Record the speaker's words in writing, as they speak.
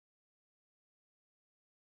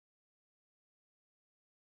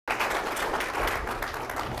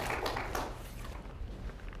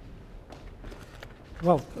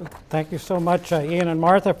Well, thank you so much, Ian and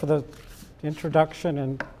Martha, for the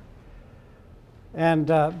introduction and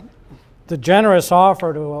the generous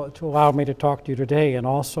offer to allow me to talk to you today. And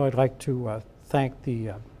also, I'd like to thank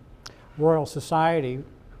the Royal Society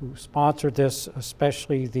who sponsored this,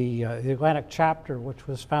 especially the Atlantic chapter, which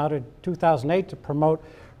was founded in 2008 to promote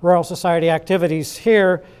Royal Society activities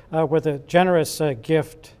here with a generous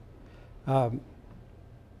gift for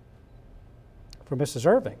Mrs.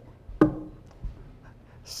 Irving.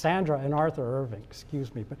 Sandra and Arthur Irving,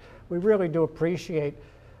 excuse me, but we really do appreciate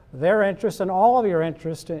their interest and all of your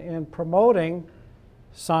interest in promoting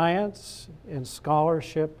science and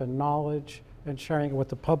scholarship and knowledge and sharing it with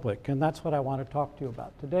the public. And that's what I want to talk to you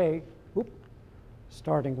about today,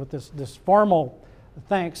 starting with this formal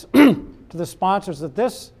thanks to the sponsors of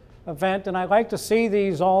this event. And I like to see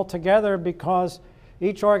these all together because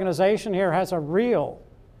each organization here has a real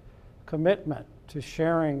commitment to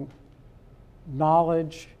sharing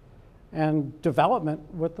knowledge and development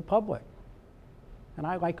with the public. And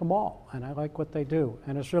I like them all, and I like what they do.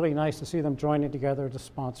 And it's really nice to see them joining together to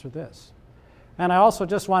sponsor this. And I also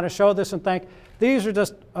just want to show this and thank, these are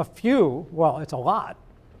just a few, well, it's a lot,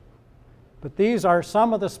 but these are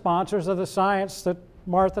some of the sponsors of the science that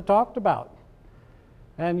Martha talked about.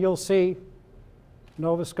 And you'll see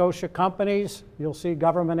Nova Scotia companies, you'll see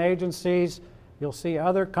government agencies, you'll see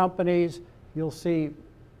other companies, you'll see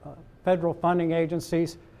federal funding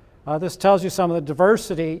agencies. This tells you some of the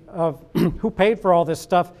diversity of who paid for all this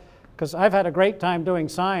stuff, because I've had a great time doing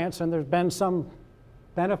science and there's been some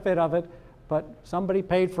benefit of it, but somebody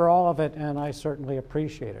paid for all of it and I certainly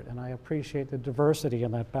appreciate it, and I appreciate the diversity in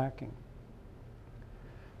that backing.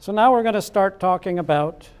 So now we're going to start talking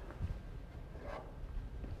about,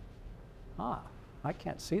 I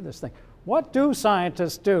can't see this thing. What do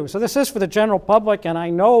scientists do? So this is for the general public, and I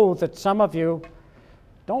know that some of you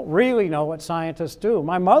don't really know what scientists do.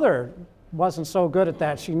 My mother wasn't so good at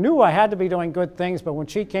that. She knew I had to be doing good things, but when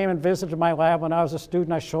she came and visited my lab when I was a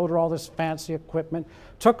student, I showed her all this fancy equipment,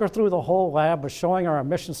 took her through the whole lab, was showing her our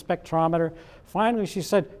emission spectrometer. Finally, she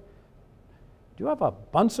said, "Do you have a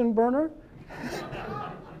Bunsen burner?"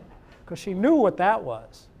 Because she knew what that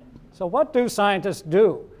was. So what do scientists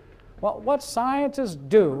do? Well, what scientists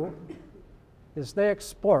do is they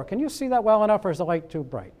explore. Can you see that well enough, or is the light too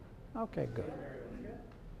bright? Okay, good.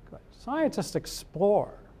 Scientists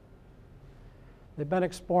explore. They've been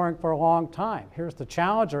exploring for a long time. Here's the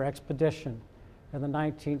Challenger expedition in the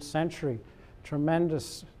 19th century.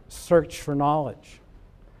 Tremendous search for knowledge.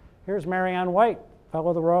 Here's Marianne White, fellow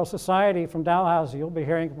of the Royal Society from Dalhousie. You'll be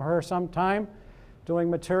hearing from her sometime, doing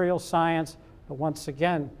material science, but once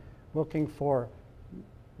again, looking for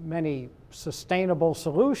many sustainable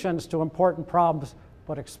solutions to important problems,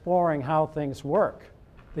 but exploring how things work.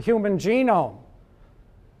 The human genome.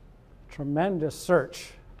 Tremendous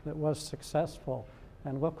search that was successful,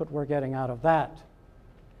 and look what we're getting out of that.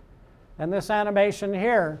 And this animation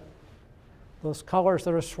here, those colors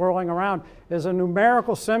that are swirling around, is a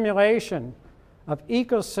numerical simulation of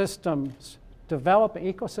ecosystems,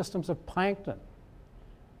 developing ecosystems of plankton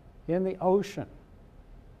in the ocean,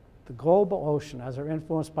 the global ocean, as they're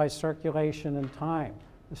influenced by circulation and time.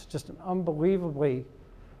 This is just an unbelievably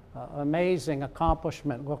amazing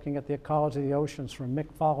accomplishment looking at the ecology of the oceans from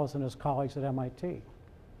Mick Follows and his colleagues at MIT.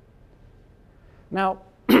 Now,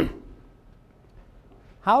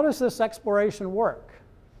 how does this exploration work?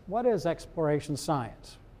 What is exploration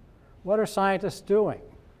science? What are scientists doing?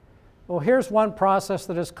 Well, here's one process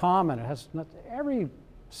that is common. It has not, every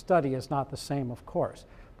study is not the same, of course,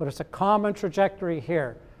 but it's a common trajectory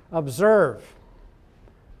here. Observe.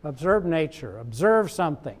 Observe nature. Observe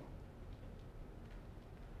something.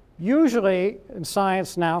 Usually, in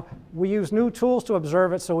science now, we use new tools to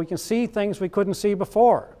observe it so we can see things we couldn't see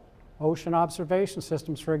before. Ocean observation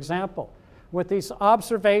systems, for example. With these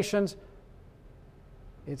observations,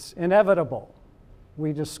 it's inevitable.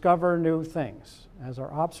 We discover new things. As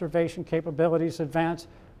our observation capabilities advance,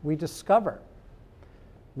 we discover.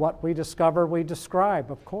 What we discover, we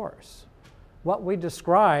describe, of course. What we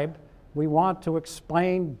describe, we want to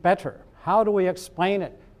explain better. How do we explain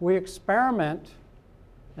it? We experiment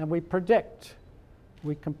and we predict.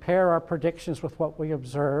 We compare our predictions with what we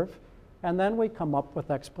observe, and then we come up with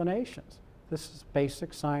explanations. This is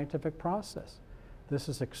basic scientific process. This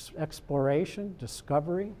is exploration,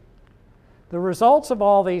 discovery. The results of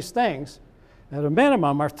all these things, at a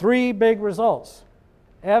minimum, are three big results: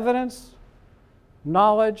 evidence,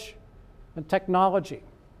 knowledge, and technology.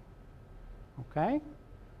 Okay?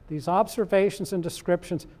 These observations and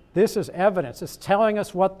descriptions, this is evidence. It's telling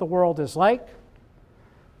us what the world is like.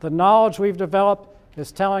 The knowledge we've developed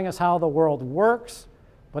is telling us how the world works,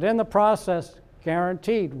 but in the process,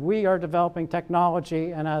 guaranteed. We are developing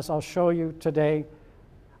technology, and as I'll show you today,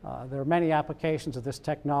 there are many applications of this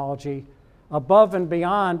technology above and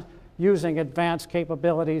beyond using advanced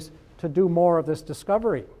capabilities to do more of this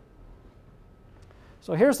discovery.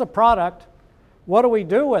 So here's the product. What do we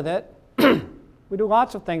do with it? We do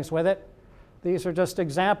lots of things with it. These are just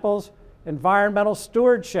examples: environmental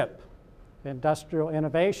stewardship, industrial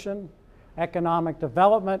innovation, economic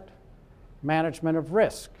development, management of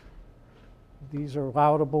risk. These are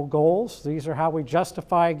laudable goals. These are how we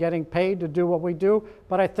justify getting paid to do what we do.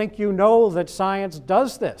 But I think you know that science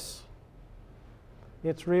does this.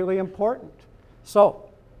 It's really important. So,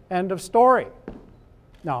 end of story.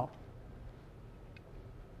 Now,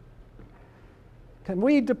 can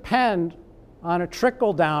we depend on a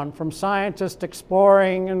trickle down from scientists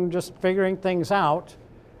exploring and just figuring things out,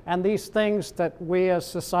 and these things that we as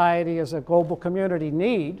society, as a global community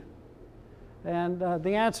need? And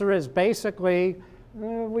the answer is basically,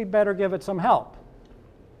 we better give it some help.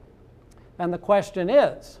 And the question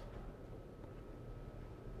is,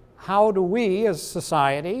 how do we as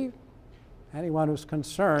society, anyone who's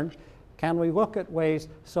concerned, can we look at ways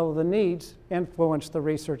so the needs influence the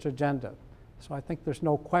research agenda? So I think there's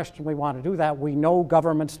no question we want to do that. We know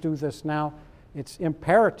governments do this now. It's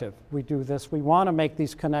imperative we do this. We want to make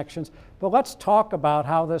these connections. But let's talk about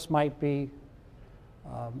how this might be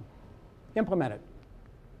implemented.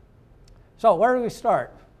 So where do we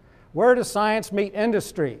start? Where does science meet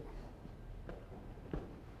industry?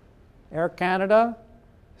 Air Canada,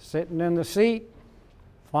 sitting in the seat,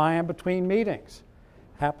 flying between meetings.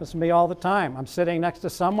 Happens to me all the time. I'm sitting next to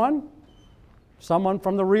someone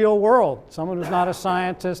from the real world, someone who's not a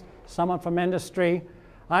scientist, someone from industry.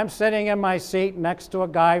 I'm sitting in my seat next to a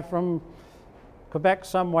guy from Quebec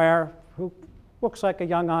somewhere who looks like a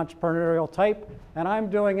young entrepreneurial type, and I'm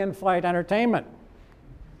doing in-flight entertainment.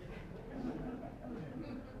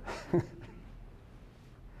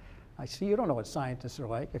 I see you don't know what scientists are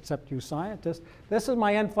like, except you scientists. This is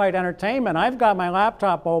my in-flight entertainment. I've got my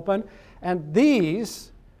laptop open, and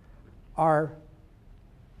these are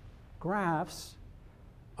graphs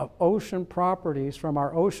of ocean properties from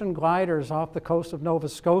our ocean gliders off the coast of Nova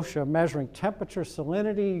Scotia, measuring temperature,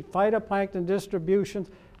 salinity, phytoplankton distributions,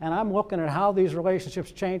 and I'm looking at how these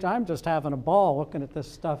relationships change. I'm just having a ball looking at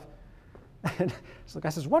this stuff. And so the guy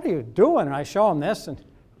says, "What are you doing?" And I show him this, and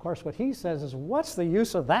of course what he says is, "What's the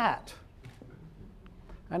use of that?"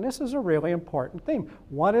 And this is a really important theme.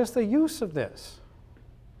 What is the use of this?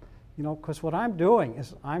 You know, because what I'm doing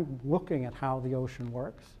is I'm looking at how the ocean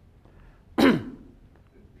works.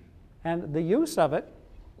 And the use of it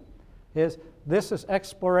is, this is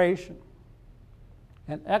exploration.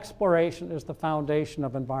 And exploration is the foundation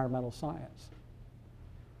of environmental science.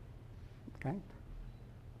 Okay?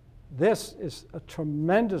 This is a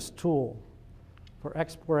tremendous tool for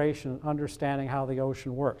exploration and understanding how the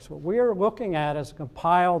ocean works. What we are looking at is a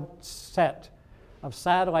compiled set of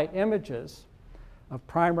satellite images of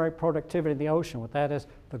primary productivity in the ocean. What that is,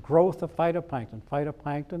 the growth of phytoplankton.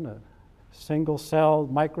 Phytoplankton, a single-celled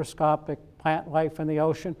microscopic plant life in the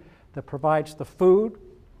ocean that provides the food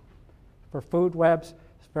for food webs.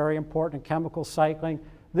 It's very important in chemical cycling.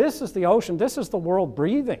 This is the ocean. This is the world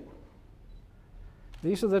breathing.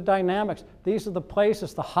 These are the dynamics. These are the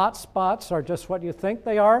places. The hot spots are just what you think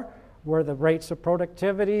they are, where the rates of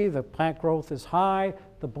productivity, the plant growth is high.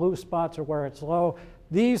 The blue spots are where it's low.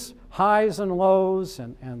 These highs and lows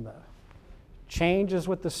and the changes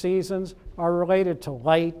with the seasons are related to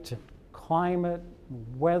light, climate,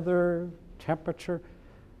 weather, temperature.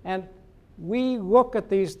 And we look at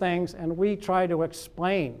these things and we try to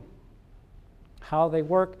explain how they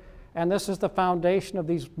work. And this is the foundation of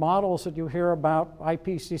these models that you hear about,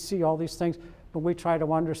 IPCC, all these things. But we try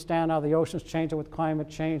to understand how the oceans change with climate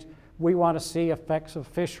change. We want to see effects of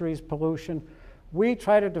fisheries pollution. We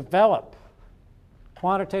try to develop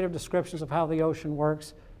quantitative descriptions of how the ocean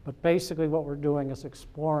works. But basically what we're doing is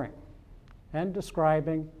exploring and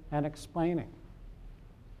describing and explaining.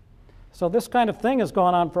 So this kind of thing has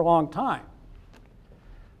gone on for a long time.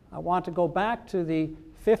 I want to go back to the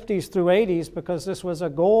 50s through 80s because this was a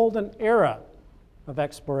golden era of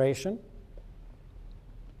exploration.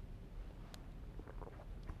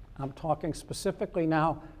 I'm talking specifically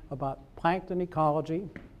now about plankton ecology,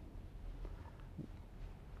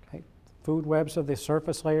 okay, food webs of the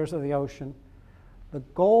surface layers of the ocean. The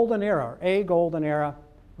golden era, or a golden era,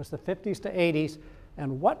 was the 50s to 80s.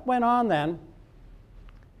 And what went on then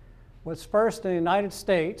was, first in the United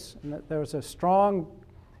States, and there was a strong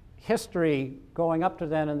history going up to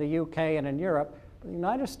then in the UK and in Europe. But in the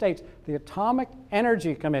United States, the Atomic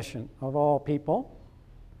Energy Commission, of all people,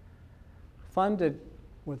 funded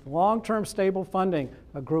with long-term stable funding,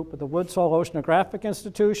 a group at the Woodsole Oceanographic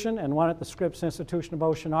Institution and one at the Scripps Institution of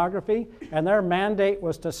Oceanography, and their mandate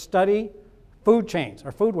was to study food chains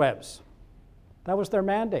or food webs. That was their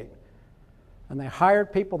mandate. And they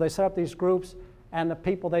hired people, they set up these groups, and the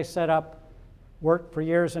people they set up worked for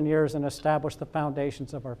years and years and established the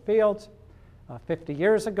foundations of our fields. 50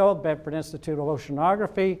 years ago, the Bedford Institute of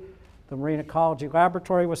Oceanography, the Marine Ecology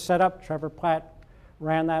Laboratory was set up. Trevor Platt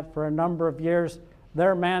ran that for a number of years.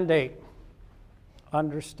 Their mandate,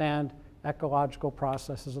 understand ecological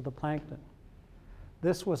processes of the plankton.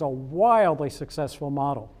 This was a wildly successful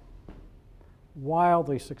model,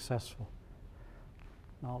 wildly successful.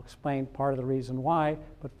 And I'll explain part of the reason why,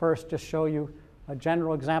 but first just show you a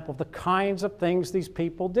general example of the kinds of things these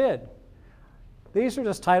people did. These are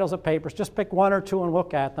just titles of papers. Just pick one or two and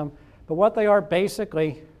look at them. But what they are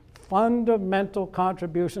basically fundamental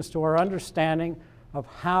contributions to our understanding of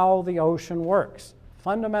how the ocean works.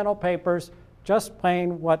 Fundamental papers, just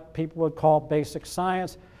plain what people would call basic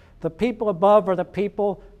science. The people above are the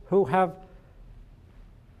people who have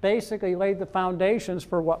basically laid the foundations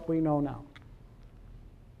for what we know now.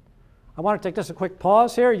 I want to take just a quick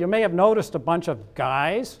pause here. You may have noticed a bunch of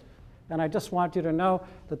guys, and I just want you to know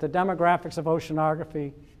that the demographics of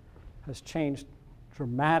oceanography has changed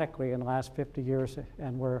dramatically in the last 50 years,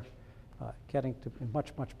 and we're getting to in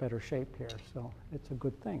much, much better shape here, so it's a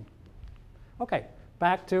good thing. Okay,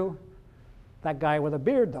 back to that guy with a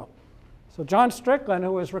beard, though. So John Strickland,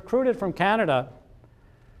 who was recruited from Canada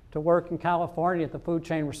to work in California at the Food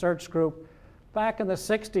Chain Research Group, back in the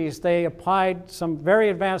 60s, they applied some very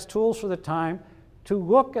advanced tools for the time to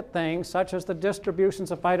look at things such as the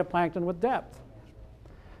distributions of phytoplankton with depth.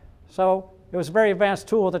 So it was a very advanced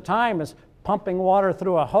tool at the time, is pumping water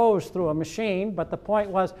through a hose through a machine, but the point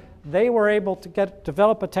was they were able to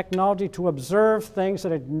develop a technology to observe things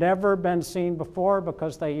that had never been seen before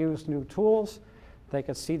because they used new tools. They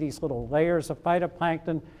could see these little layers of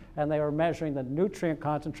phytoplankton, and they were measuring the nutrient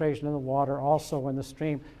concentration in the water, also in the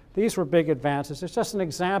stream. These were big advances. It's just an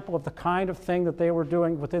example of the kind of thing that they were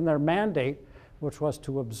doing within their mandate, which was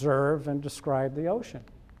to observe and describe the ocean.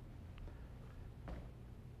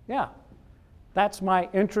 Yeah, that's my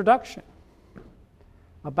introduction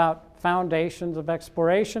about foundations of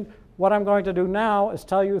exploration. What I'm going to do now is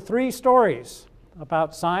tell you 3 stories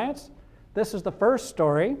about science. This is the first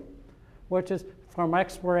story, which is from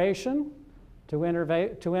exploration to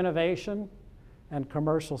innovation and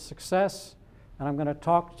commercial success. And I'm going to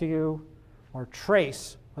talk to you or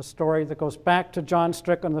trace a story that goes back to John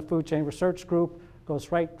Strickland, the Food Chain Research Group,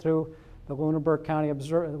 goes right through the Lunenburg County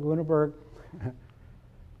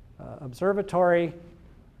Observatory,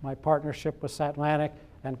 my partnership with Satlantic,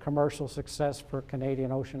 and commercial success for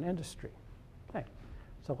Canadian ocean industry. Okay,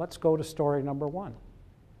 so let's go to story number 1.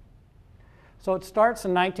 So it starts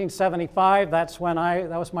in 1975. That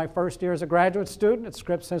was my first year as a graduate student at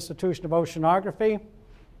Scripps Institution of Oceanography.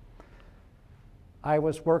 I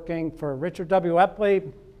was working for Richard W.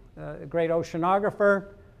 Epley, a great oceanographer,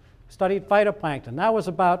 studied phytoplankton. That was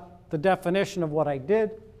about the definition of what I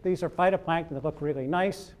did. These are phytoplankton that look really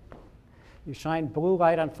nice. You shine blue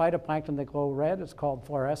light on phytoplankton, they glow red. It's called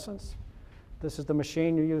fluorescence. This is the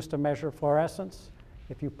machine you use to measure fluorescence.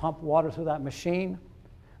 If you pump water through that machine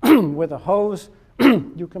with a hose,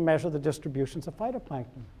 you can measure the distributions of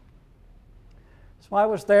phytoplankton. So I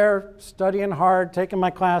was there studying hard, taking my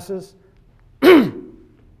classes. A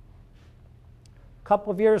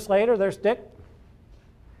couple of years later, there's Dick.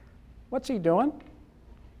 What's he doing?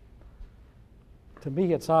 To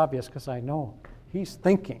me, it's obvious because I know he's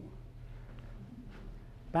thinking.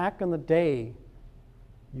 Back in the day,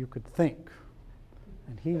 you could think,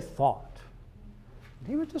 and he thought.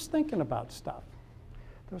 He was just thinking about stuff.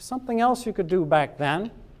 There was something else you could do back then.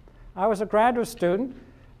 I was a graduate student,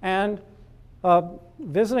 and a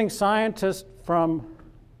visiting scientist from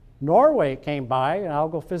Norway came by, an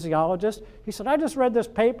algal physiologist. He said, I just read this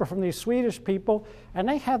paper from these Swedish people, and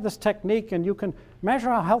they have this technique, and you can measure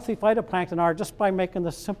how healthy phytoplankton are just by making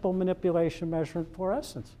the simple manipulation measuring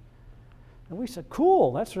fluorescence. And we said,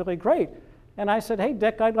 cool, that's really great. And I said, hey,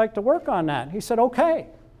 Dick, I'd like to work on that. He said, okay.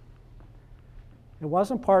 It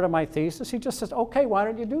wasn't part of my thesis. He just says, okay, why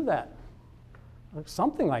don't you do that?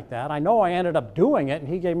 Something like that. I know I ended up doing it, and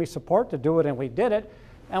he gave me support to do it, and we did it,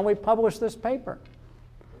 and we published this paper.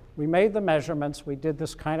 We made the measurements. We did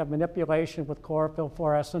this kind of manipulation with chlorophyll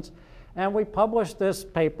fluorescence, and we published this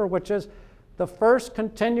paper, which is the first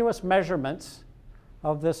continuous measurements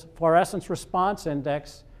of this fluorescence response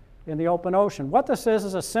index in the open ocean. What this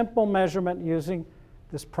is a simple measurement using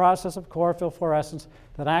this process of chlorophyll fluorescence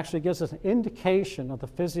that actually gives us an indication of the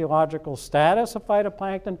physiological status of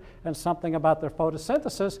phytoplankton and something about their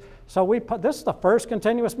photosynthesis. So this is the first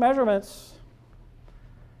continuous measurements.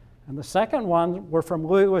 And the second one were from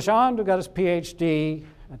Louis Legendre, who got his PhD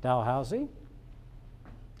at Dalhousie.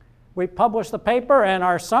 We published the paper, and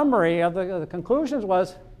our summary of the conclusions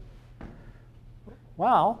was,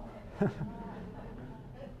 well,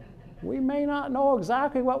 we may not know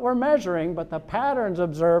exactly what we're measuring, but the patterns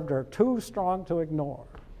observed are too strong to ignore.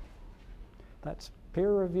 That's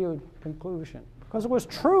peer-reviewed conclusion, because it was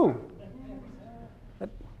true.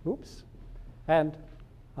 Oops. And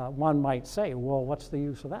one might say, well, what's the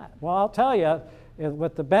use of that? Well, I'll tell you,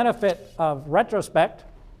 with the benefit of retrospect,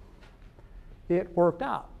 it worked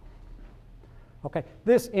out. Okay,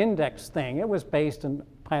 this index thing, it was based in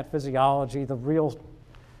plant physiology. The real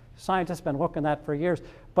scientists have been looking at that for years.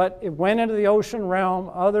 But it went into the ocean realm.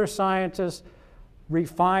 Other scientists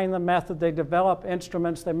refined the method. They developed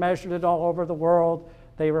instruments. They measured it all over the world.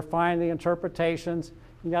 They refined the interpretations,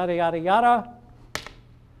 yada, yada, yada.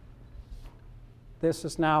 This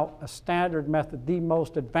is now a standard method, the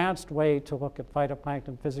most advanced way to look at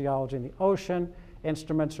phytoplankton physiology in the ocean.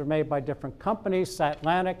 Instruments are made by different companies.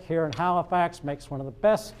 Satlantic here in Halifax makes one of the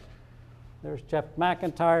best. There's Jeff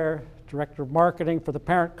McIntyre, Director of Marketing for the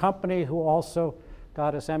parent company, who also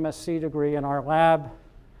got his MSc degree in our lab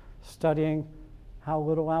studying how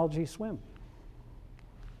little algae swim.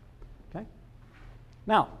 Okay?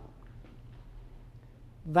 Now,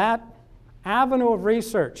 that avenue of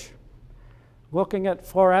research, looking at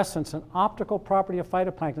fluorescence and optical property of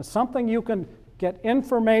phytoplankton, something you can get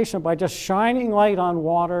information by just shining light on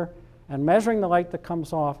water and measuring the light that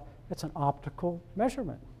comes off. It's an optical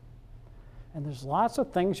measurement. And there's lots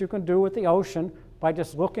of things you can do with the ocean by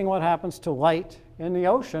just looking what happens to light in the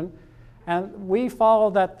ocean. And we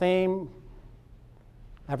followed that theme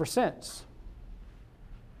ever since.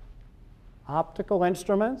 Optical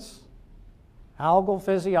instruments, algal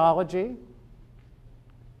physiology.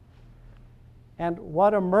 And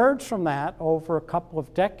what emerged from that over a couple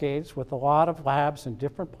of decades with a lot of labs in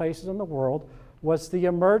different places in the world was the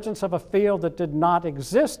emergence of a field that did not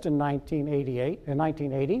exist in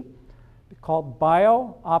 1980, called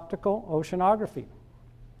bio-optical oceanography.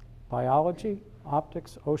 Biology,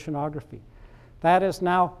 optics, oceanography. That is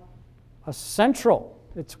now a central,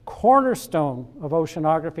 it's a cornerstone of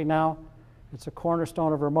oceanography now. It's a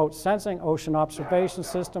cornerstone of remote sensing, ocean observation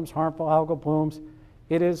systems, harmful algal blooms.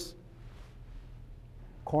 It is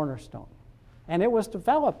cornerstone. And it was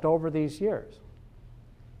developed over these years.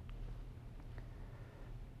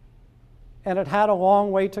 And it had a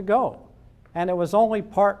long way to go. And it was only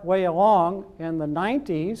part way along in the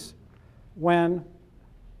 90s when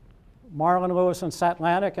Marlon Lewis and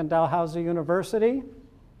Satlantic and Dalhousie University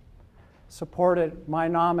supported my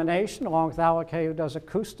nomination, along with Alec Hay, who does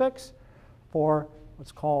acoustics, for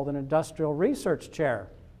what's called an industrial research chair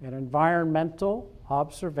in environmental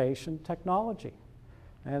observation technology.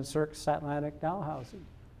 And Cirque Satlantic Dalhousie.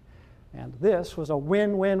 And this was a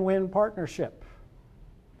win-win-win partnership.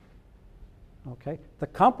 Okay? The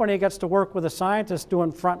company gets to work with the scientists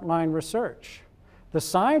doing frontline research. The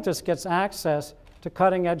scientist gets access to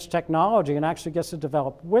cutting-edge technology and actually gets to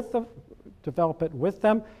develop it with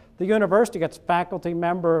them. The university gets faculty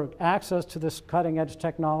member access to this cutting-edge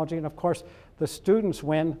technology, and of course, the students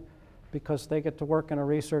win because they get to work in a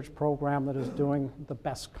research program that is doing the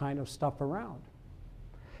best kind of stuff around.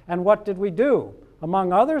 And what did we do?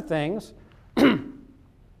 Among other things,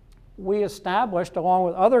 we established, along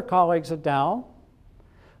with other colleagues at Dal,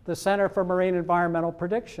 the Center for Marine Environmental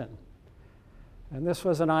Prediction. And this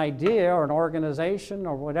was an idea or an organization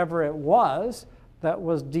or whatever it was that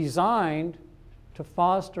was designed to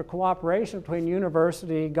foster cooperation between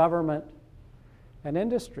university, government, and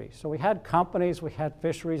industry. So we had companies, we had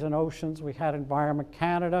Fisheries and Oceans, we had Environment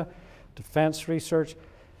Canada, Defense Research.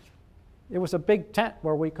 It was a big tent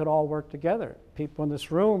where we could all work together. People in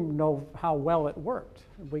this room know how well it worked.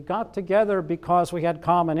 We got together because we had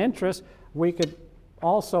common interests. We could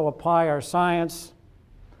also apply our science,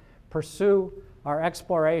 pursue our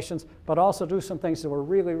explorations, but also do some things that were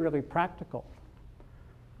really, really practical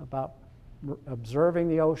about observing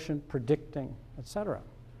the ocean, predicting, etc.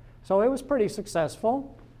 So it was pretty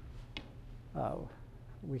successful.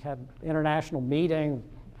 We had an international meeting,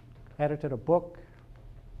 edited a book,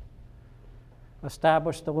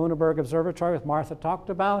 established the Lüneburg Observatory, which Martha talked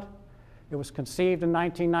about. It was conceived in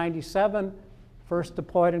 1997, first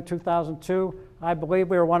deployed in 2002. I believe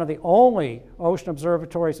we were one of the only ocean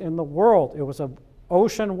observatories in the world. It was an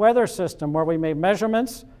ocean weather system where we made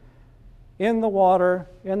measurements in the water,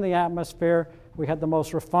 in the atmosphere. We had the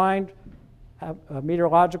most refined a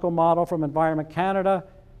meteorological model from Environment Canada.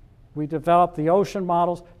 We developed the ocean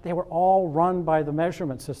models. They were all run by the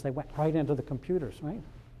measurement system. They went right into the computers, right?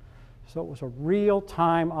 So it was a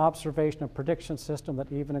real-time observation and prediction system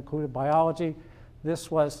that even included biology.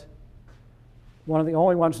 This was one of the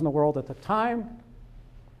only ones in the world at the time.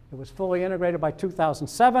 It was fully integrated by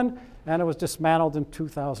 2007, and it was dismantled in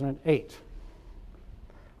 2008.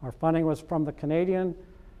 Our funding was from the Canadian,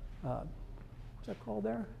 what's that called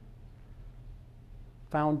there?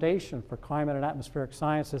 Foundation for Climate and Atmospheric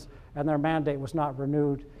Sciences, and their mandate was not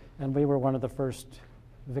renewed, and we were one of the first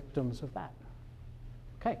victims of that.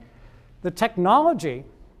 Okay, the technology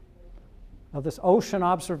of this ocean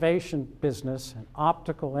observation business and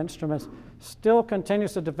optical instruments still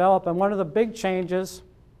continues to develop, and one of the big changes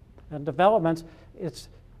and developments, it's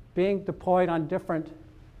being deployed on different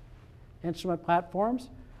instrument platforms.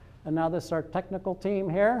 And now this is our technical team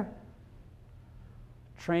here,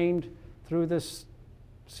 trained through this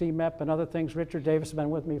CMEP and other things. Richard Davis has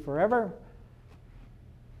been with me forever.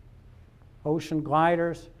 Ocean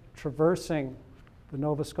gliders traversing the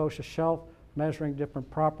Nova Scotia shelf, measuring different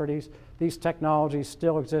properties. These technologies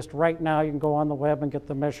still exist right now. You can go on the web and get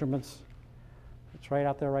the measurements. It's right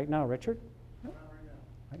out there right now, Richard? Yep.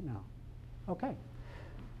 Right now. Okay.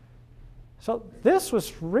 So this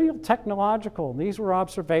was real technological. These were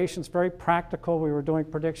observations, very practical. We were doing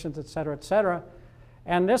predictions, et cetera, et cetera.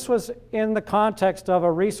 And this was in the context of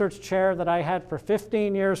a research chair that I had for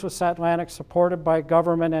 15 years with Satlantic, supported by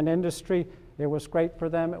government and industry. It was great for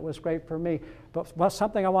them. It was great for me. But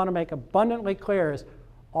something I want to make abundantly clear is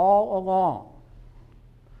all along,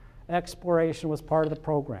 exploration was part of the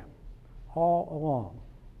program, all along.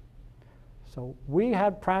 So we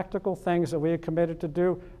had practical things that we had committed to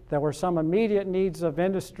do. There were some immediate needs of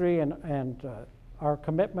industry and our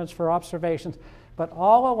commitments for observations. But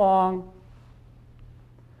all along,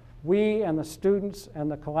 we and the students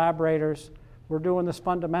and the collaborators were doing this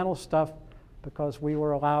fundamental stuff because we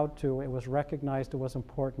were allowed to. It was recognized, it was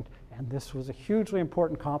important, and this was a hugely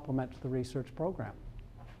important complement to the research program.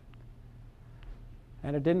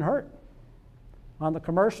 And it didn't hurt. On the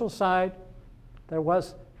commercial side, there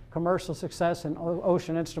was commercial success in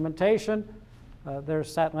ocean instrumentation.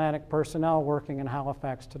 There's Satlantic personnel working in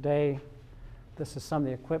Halifax today. This is some of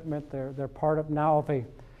the equipment. They're part of now of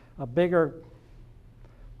a bigger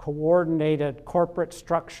coordinated corporate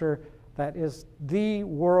structure that is the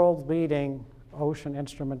world-leading ocean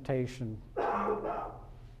instrumentation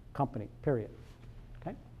company, period.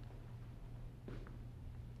 Okay?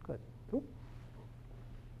 Good. Oop.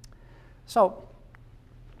 So,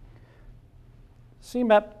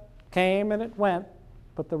 CMEP came and it went,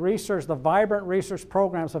 but the research, the vibrant research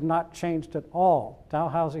programs have not changed at all.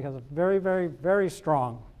 Dalhousie has a very, very, very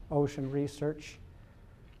strong ocean research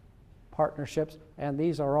partnerships, and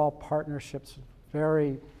these are all partnerships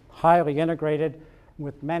very highly integrated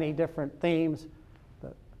with many different themes: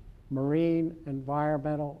 the Marine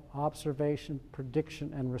Environmental Observation,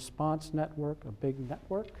 Prediction, and Response Network, a big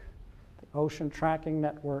network, the Ocean Tracking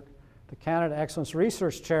Network, the Canada Excellence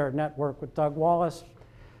Research Chair Network with Doug Wallace,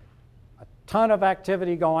 a ton of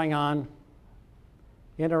activity going on,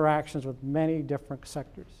 interactions with many different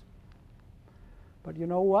sectors. But you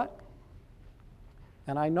know what?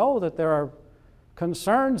 And I know that there are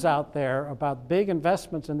concerns out there about big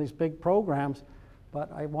investments in these big programs,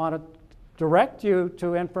 but I want to direct you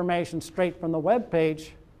to information straight from the web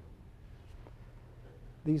page.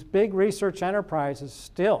 These big research enterprises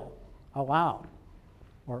still allow,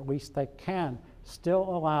 or at least they can, still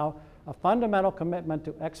allow a fundamental commitment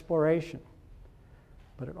to exploration,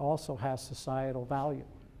 but it also has societal value.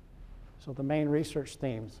 So the main research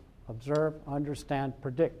themes: observe, understand,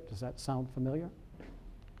 predict. Does that sound familiar?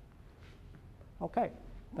 Okay,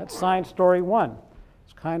 that's science story one.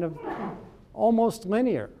 It's kind of almost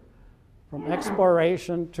linear from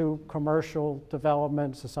exploration to commercial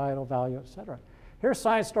development, societal value, et cetera. Here's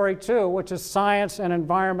science story two, which is science and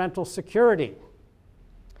environmental security.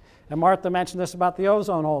 And Martha mentioned this about the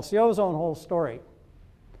ozone hole. It's the ozone hole story.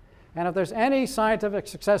 And if there's any scientific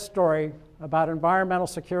success story about environmental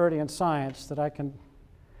security and science that I can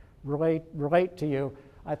relate to you,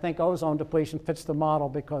 I think ozone depletion fits the model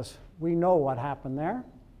because we know what happened there.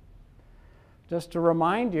 Just to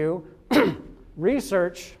remind you,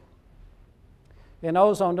 research in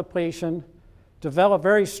ozone depletion developed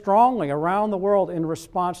very strongly around the world in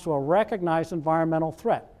response to a recognized environmental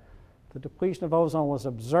threat. The depletion of ozone was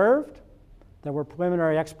observed. There were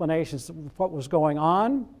preliminary explanations of what was going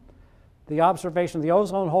on. The observation of the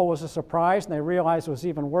ozone hole was a surprise, and they realized it was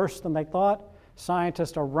even worse than they thought.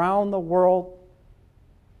 Scientists around the world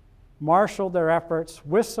marshaled their efforts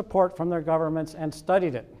with support from their governments and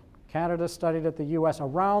studied it Canada studied it, the US,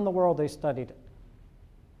 around the world they studied it.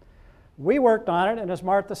 We worked on it, and as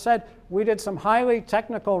Martha said, we did some highly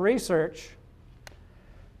technical research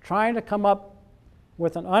trying to come up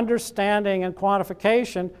with an understanding and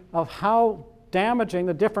quantification of how damaging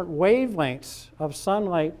the different wavelengths of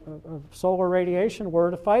sunlight, of solar radiation were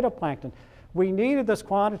to phytoplankton. We needed this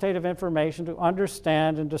quantitative information to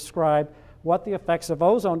understand and describe what the effects of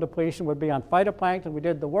ozone depletion would be on phytoplankton. We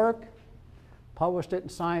did the work, published it in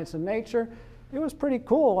Science and Nature. It was pretty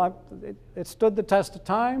cool. It stood the test of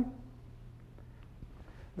time.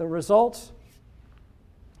 The results,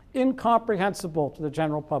 incomprehensible to the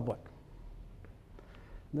general public.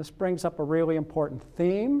 And this brings up a really important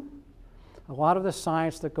theme. A lot of the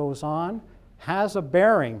science that goes on has a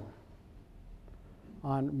bearing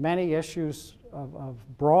on many issues of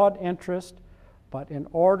broad interest, but in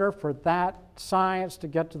order for that science to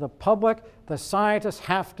get to the public, the scientists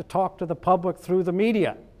have to talk to the public through the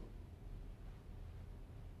media.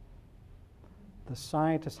 The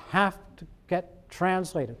scientists have to get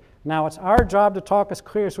translated. Now, it's our job to talk as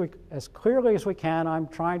clearly as we can. I'm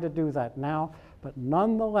trying to do that now, but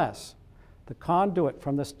nonetheless, the conduit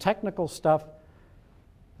from this technical stuff,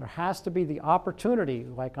 there has to be the opportunity,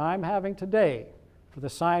 like I'm having today, for the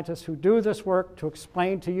scientists who do this work to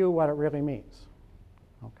explain to you what it really means.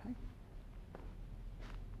 Okay?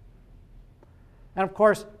 And of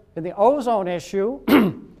course, in the ozone issue,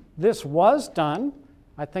 this was done.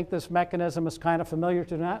 I think this mechanism is kind of familiar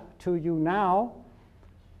to you now.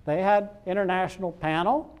 They had international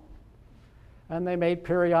panel, and they made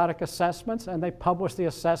periodic assessments, and they published the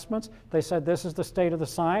assessments. They said, this is the state of the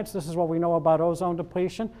science. This is what we know about ozone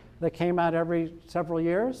depletion. They came out every several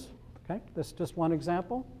years. Okay? This is just one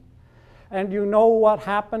example. And you know what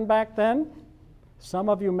happened back then? Some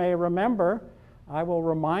of you may remember. I will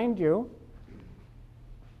remind you.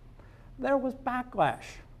 There was backlash.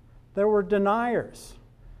 There were deniers.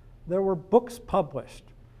 There were books published.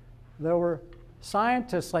 There were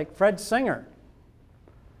scientists like Fred Singer,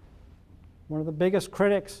 one of the biggest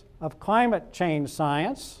critics of climate change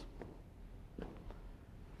science.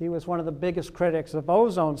 He was one of the biggest critics of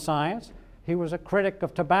ozone science. He was a critic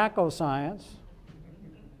of tobacco science.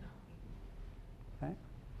 Okay.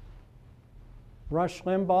 Rush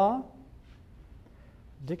Limbaugh,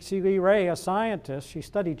 Dixie Lee Ray, a scientist. She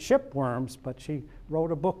studied shipworms, but she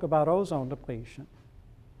wrote a book about ozone depletion.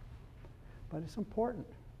 But it's important.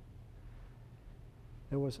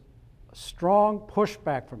 There was a strong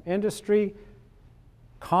pushback from industry,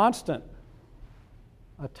 constant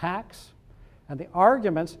attacks, and the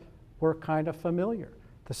arguments were kind of familiar.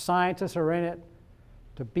 The scientists are in it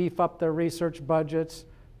to beef up their research budgets,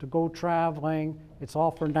 to go traveling. It's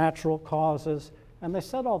all for natural causes. And they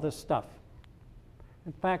said all this stuff.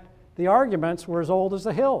 In fact, the arguments were as old as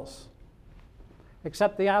the hills.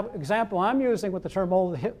 Except the example I'm using with the term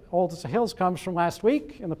old as the hills comes from last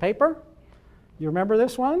week in the paper. You remember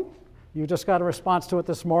this one? You just got a response to it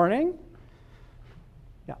this morning.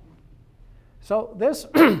 Yeah. So this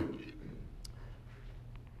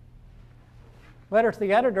letter to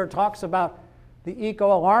the editor talks about the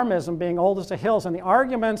eco-alarmism being old as the hills, and the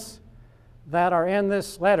arguments that are in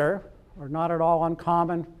this letter are not at all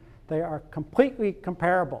uncommon. They are completely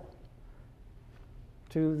comparable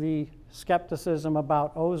to the skepticism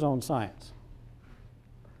about ozone science.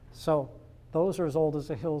 So those are as old as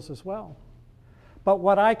the hills as well. But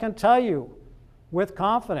what I can tell you with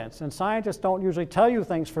confidence, and scientists don't usually tell you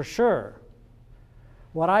things for sure,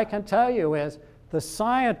 what I can tell you is the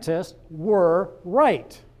scientists were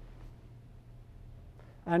right.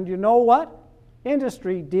 And you know what?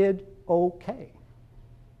 Industry did okay.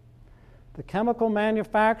 The chemical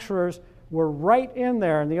manufacturers were right in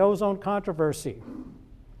there in the ozone controversy,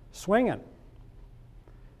 swinging.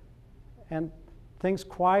 And things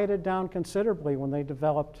quieted down considerably when they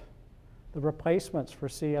developed the replacements for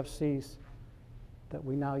CFCs that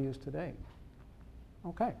we now use today.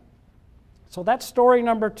 Okay. So that's story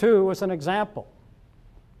number 2 as an example.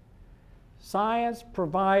 Science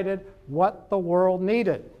provided what the world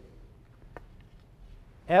needed.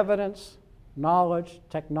 Evidence, knowledge,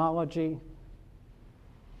 technology,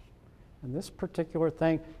 and this particular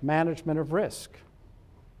thing, management of risk.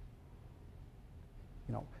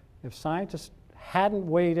 You know, if scientists hadn't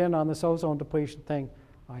weighed in on this ozone depletion thing,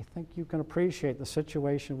 I think you can appreciate the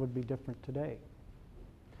situation would be different today.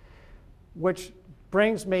 Which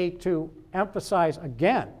brings me to emphasize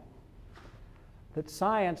again that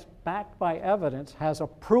science, backed by evidence, has a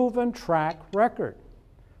proven track record.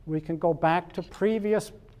 We can go back to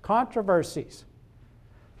previous controversies.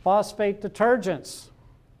 Phosphate detergents,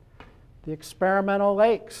 the experimental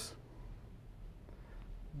lakes,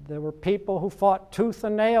 There were people who fought tooth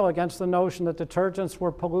and nail against the notion that detergents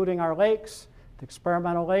were polluting our lakes, the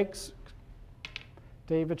experimental lakes.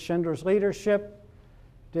 David Schindler's leadership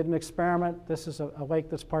did an experiment. This is a lake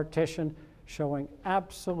that's partitioned, showing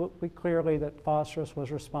absolutely clearly that phosphorus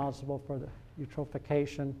was responsible for the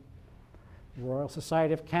eutrophication. The Royal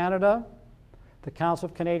Society of Canada, the Council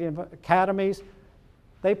of Canadian Academies,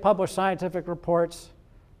 they publish scientific reports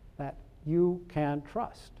that you can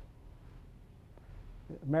trust.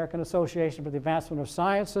 The American Association for the Advancement of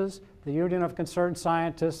Sciences, the Union of Concerned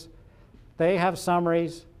Scientists, they have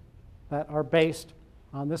summaries that are based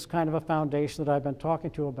on this kind of a foundation that I've been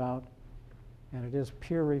talking to you about, and it is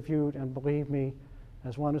peer-reviewed, and believe me,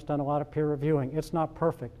 as one who's done a lot of peer reviewing, it's not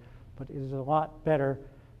perfect, but it is a lot better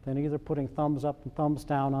than either putting thumbs up and thumbs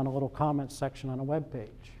down on a little comment section on a web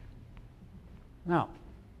page. Now,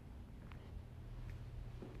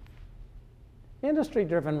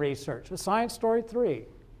 industry-driven research, the science story 3.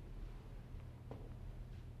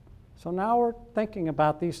 So now we're thinking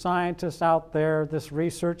about these scientists out there, this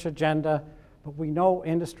research agenda, but we know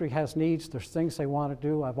industry has needs. There's things they want to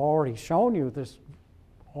do. I've already shown you there's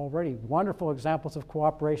already wonderful examples of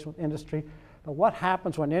cooperation with industry. But what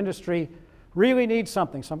happens when industry really needs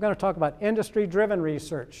something? So I'm going to talk about industry-driven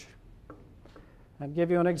research and give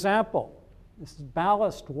you an example. This is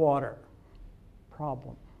ballast water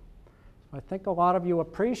problem. So I think a lot of you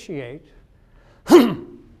appreciate the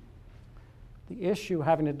issue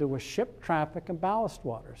having to do with ship traffic and ballast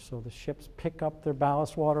water. So the ships pick up their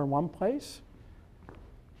ballast water in one place,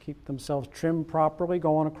 keep themselves trimmed properly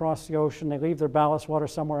going across the ocean. They leave their ballast water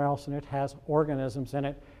somewhere else, and it has organisms in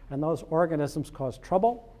it, and those organisms cause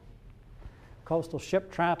trouble. Coastal ship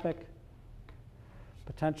traffic,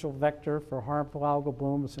 potential vector for harmful algal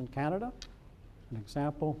blooms in Canada, an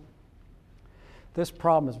example. This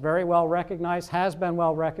problem is very well recognized, has been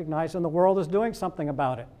well recognized, and the world is doing something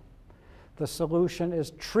about it. The solution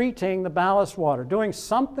is treating the ballast water, doing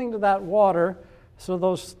something to that water so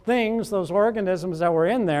those things, those organisms that were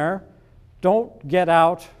in there, don't get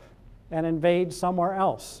out and invade somewhere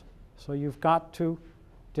else. So you've got to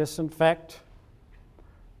disinfect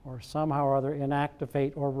or somehow or other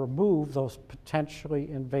inactivate or remove those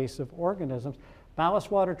potentially invasive organisms.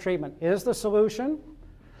 Ballast water treatment is the solution.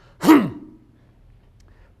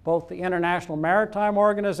 Both the International Maritime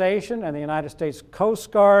Organization and the United States Coast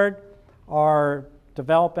Guard are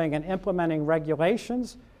developing and implementing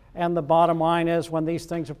regulations, and the bottom line is when these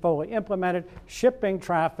things are fully implemented, shipping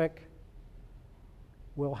traffic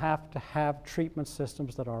will have to have treatment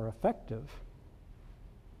systems that are effective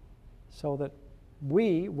so that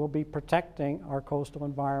we will be protecting our coastal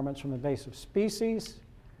environments from invasive species.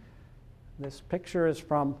 This picture is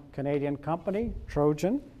from a Canadian company,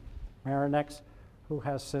 Trojan, Marinex, who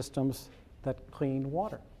has systems that clean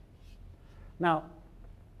water. Now,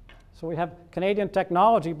 so we have Canadian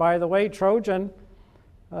technology. By the way, Trojan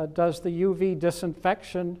does the UV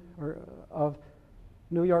disinfection of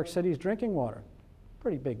New York City's drinking water.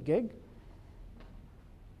 Pretty big gig.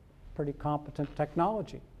 Pretty competent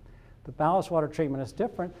technology. The ballast water treatment is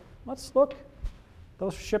different. Let's look.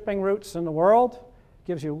 Those shipping routes in the world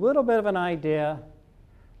gives you a little bit of an idea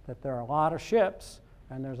that there are a lot of ships,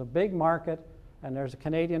 and there's a big market, and there's a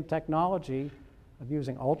Canadian technology of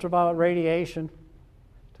using ultraviolet radiation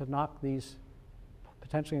to knock these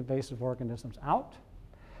potentially invasive organisms out.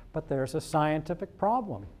 But there's a scientific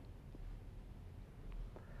problem.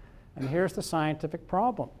 And here's the scientific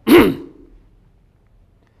problem.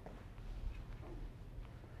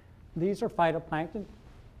 These are phytoplankton,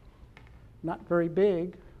 not very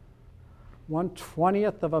big.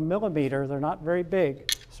 1/20th of a millimeter, they're not very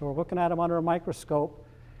big. So we're looking at them under a microscope,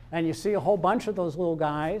 and you see a whole bunch of those little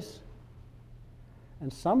guys,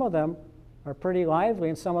 and some of them are pretty lively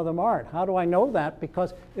and some of them aren't. How do I know that?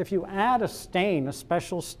 Because if you add a stain, a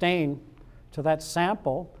special stain, to that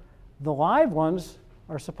sample, the live ones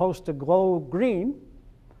are supposed to glow green,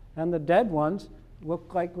 and the dead ones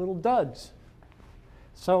look like little duds.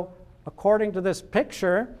 So according to this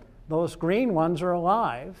picture, those green ones are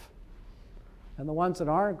alive, and the ones that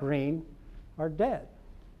aren't green are dead.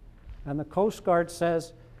 And the Coast Guard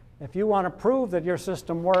says, if you want to prove that your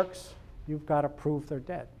system works, you've got to prove they're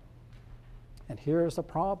dead. And here's the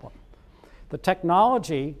problem. The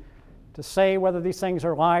technology to say whether these things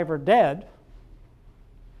are alive or dead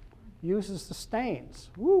uses the stains.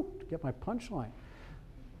 Woo, to get my punchline.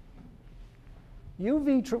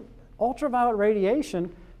 Ultraviolet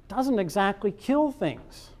radiation doesn't exactly kill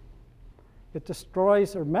things. It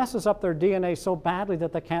destroys or messes up their DNA so badly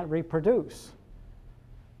that they can't reproduce.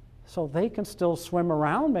 So they can still swim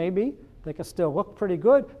around maybe, They can still look pretty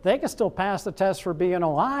good. They can still pass the test for being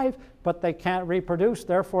alive, but they can't reproduce.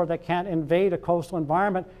 Therefore, they can't invade a coastal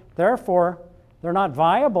environment. Therefore, they're not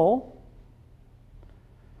viable,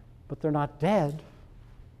 but they're not dead.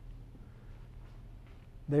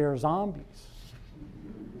 They are zombies.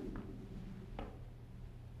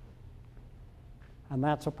 And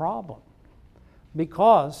that's a problem.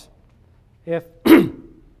 Because if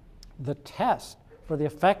the test for the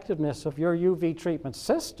effectiveness of your UV treatment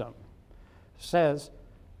system says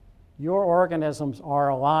your organisms are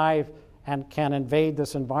alive and can invade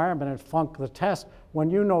this environment and flunk the test, when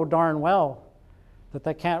you know darn well that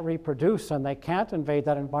they can't reproduce and they can't invade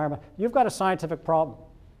that environment, you've got a scientific problem.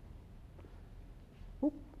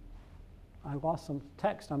 Oop, I lost some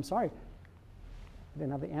text, I'm sorry. I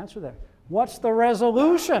didn't have the answer there. What's the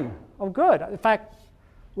resolution? Oh, good. In fact,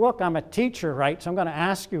 look, I'm a teacher, right? So I'm going to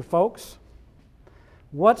ask you folks,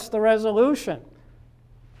 what's the resolution?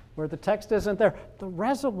 Where the text isn't there. The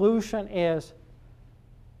resolution is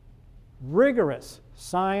rigorous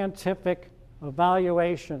scientific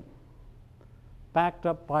evaluation backed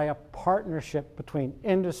up by a partnership between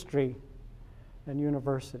industry and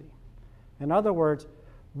university. In other words,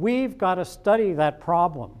 we've got to study that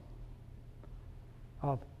problem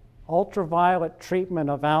of ultraviolet treatment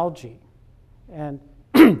of algae and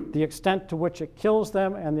the extent to which it kills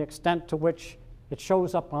them and the extent to which it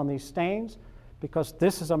shows up on these stains, because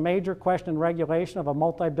this is a major question in regulation of a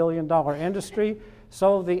multi-billion-dollar industry.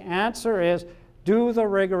 So the answer is do the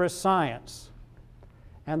rigorous science.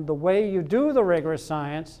 And the way you do the rigorous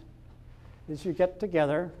science is you get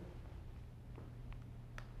together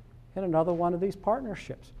in another one of these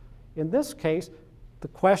partnerships. In this case, the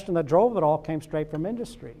question that drove it all came straight from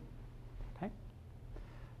industry. Okay?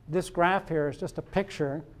 This graph here is just a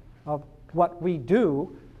picture of what we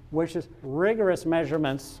do, which is rigorous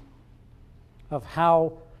measurements of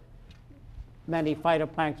how many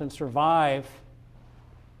phytoplankton survive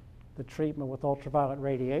the treatment with ultraviolet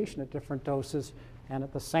radiation at different doses, and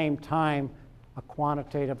at the same time, a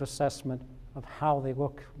quantitative assessment of how they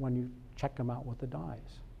look when you check them out with the dyes.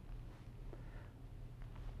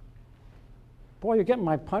 Boy, you're getting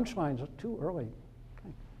my punchlines too early.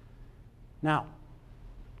 Okay. Now,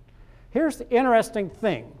 here's the interesting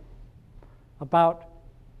thing about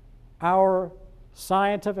our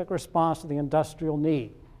scientific response to the industrial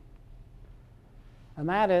need. And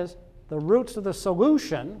that is the roots of the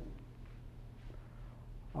solution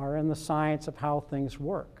are in the science of how things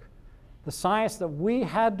work. The science that we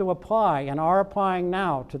had to apply and are applying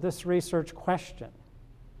now to this research question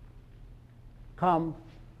come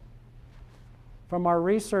from our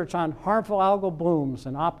research on harmful algal blooms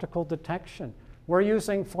and optical detection. We're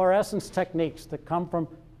using fluorescence techniques that come from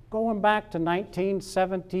going back to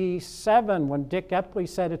 1977 when Dick Epley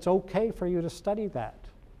said it's okay for you to study that.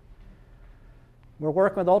 We're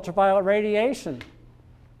working with ultraviolet radiation.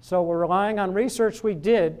 So we're relying on research we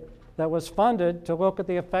did that was funded to look at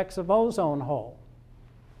the effects of ozone hole.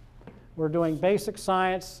 We're doing basic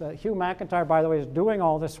science. Hugh McIntyre, by the way, is doing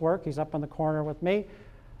all this work. He's up in the corner with me.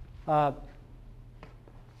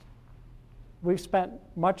 We've spent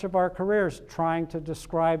much of our careers trying to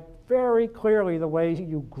describe very clearly the way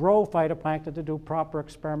you grow phytoplankton to do proper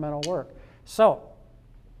experimental work. So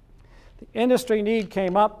the industry need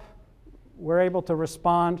came up. We're able to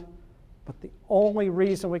respond. But the only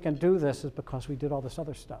reason we can do this is because we did all this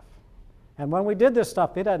other stuff. And when we did this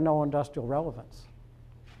stuff, it had no industrial relevance.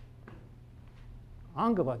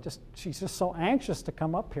 Angela, she's just so anxious to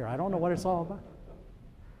come up here. I don't know what it's all about.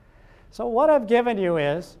 So what I've given you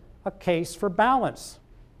is a case for balance.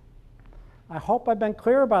 I hope I've been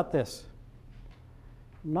clear about this.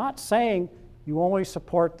 I'm not saying you only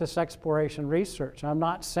support this exploration research. I'm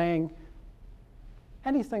not saying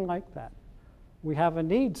anything like that. We have a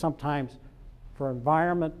need sometimes for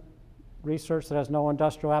environment research that has no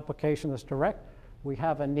industrial application that's direct. We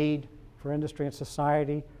have a need for industry and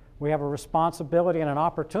society. We have a responsibility and an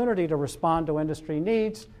opportunity to respond to industry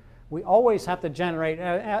needs. We always have to generate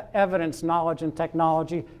evidence, knowledge, and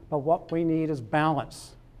technology, but what we need is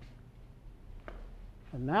balance.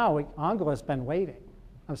 And now Angela's been waiting.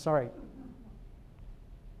 I'm sorry,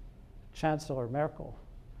 Chancellor Merkel.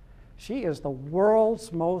 She is the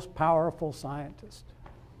world's most powerful scientist.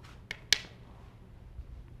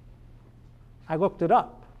 I looked it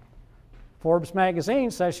up. Forbes magazine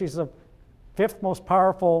says she's the 5th most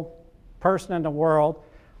powerful person in the world.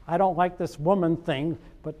 I don't like this woman thing,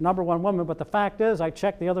 but #1 woman. But the fact is, I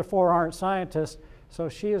checked, the other 4 aren't scientists, so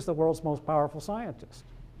she is the world's most powerful scientist.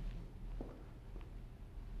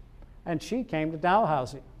 And she came to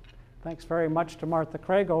Dalhousie. Thanks very much to Martha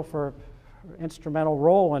Crago for instrumental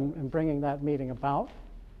role in bringing that meeting about.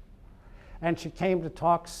 and she came to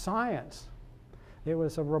talk science. It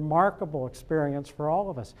was a remarkable experience for all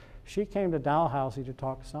of us. She came to Dalhousie to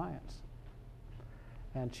talk science.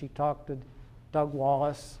 And she talked to Doug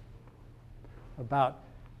Wallace about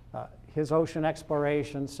his ocean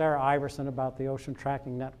exploration, Sarah Iverson about the Ocean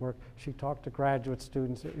Tracking Network. She talked to graduate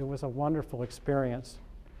students. It was a wonderful experience.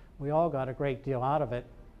 We all got a great deal out of it.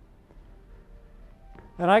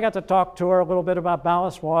 And I got to talk to her a little bit about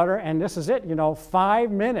ballast water, and this is it,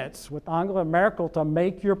 5 minutes with Angela Merkel to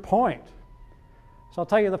make your point. So I'll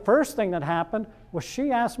tell you, the first thing that happened was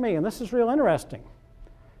she asked me, and this is real interesting,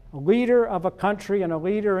 a leader of a country and a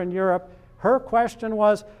leader in Europe, her question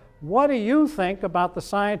was, what do you think about the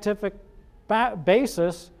scientific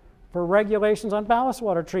basis for regulations on ballast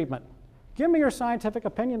water treatment? Give me your scientific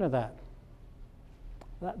opinion of that.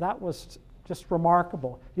 That was just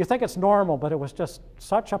remarkable. You think it's normal, but it was just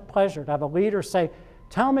such a pleasure to have a leader say,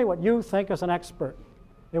 tell me what you think as an expert.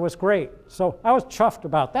 It was great. So I was chuffed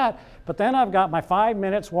about that. But then I've got my 5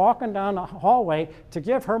 minutes walking down the hallway to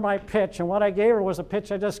give her my pitch, and what I gave her was a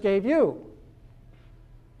pitch I just gave you.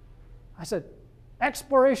 I said,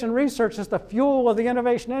 exploration research is the fuel of the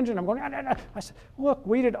innovation engine. I'm going, I said, look,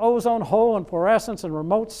 we did ozone hole and fluorescence and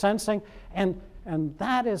remote sensing, and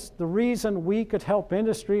that is the reason we could help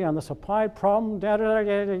industry on this applied problem,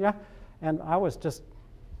 And I was just,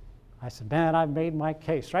 I said, man, I've made my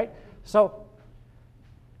case, right? So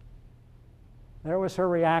there was her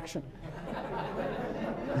reaction.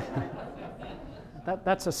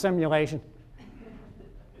 That's a simulation.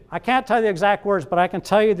 I can't tell you the exact words, but I can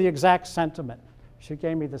tell you the exact sentiment. She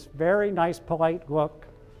gave me this very nice, polite look,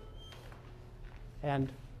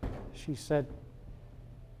 and she said,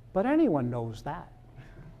 but anyone knows that.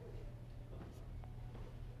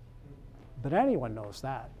 But anyone knows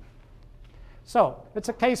that. So it's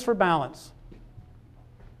a case for balance.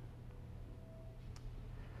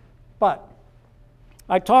 But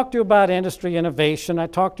I talked to you about industry innovation. I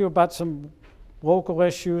talked to you about some local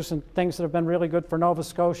issues and things that have been really good for Nova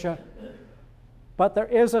Scotia. But there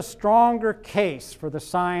is a stronger case for the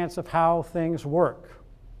science of how things work.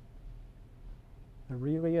 There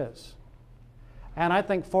really is. And I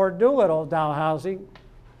think Ford Doolittle, Dalhousie,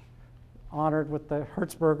 honored with the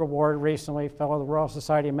Hertzberg Award recently, fellow of the Royal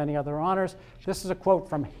Society and many other honors. This is a quote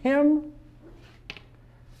from him.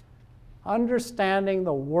 Understanding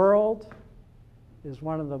the world is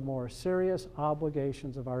one of the more serious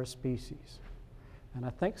obligations of our species. And I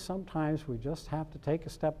think sometimes we just have to take a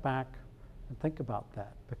step back and think about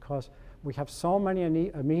that, because we have so many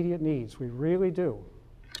immediate needs. We really do.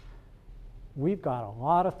 We've got a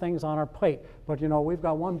lot of things on our plate, but we've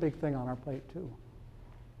got one big thing on our plate too.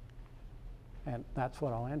 And that's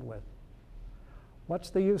what I'll end with. What's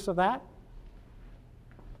the use of that?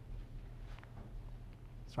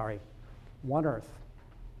 Sorry, one Earth.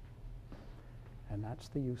 And that's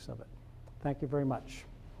the use of it. Thank you very much.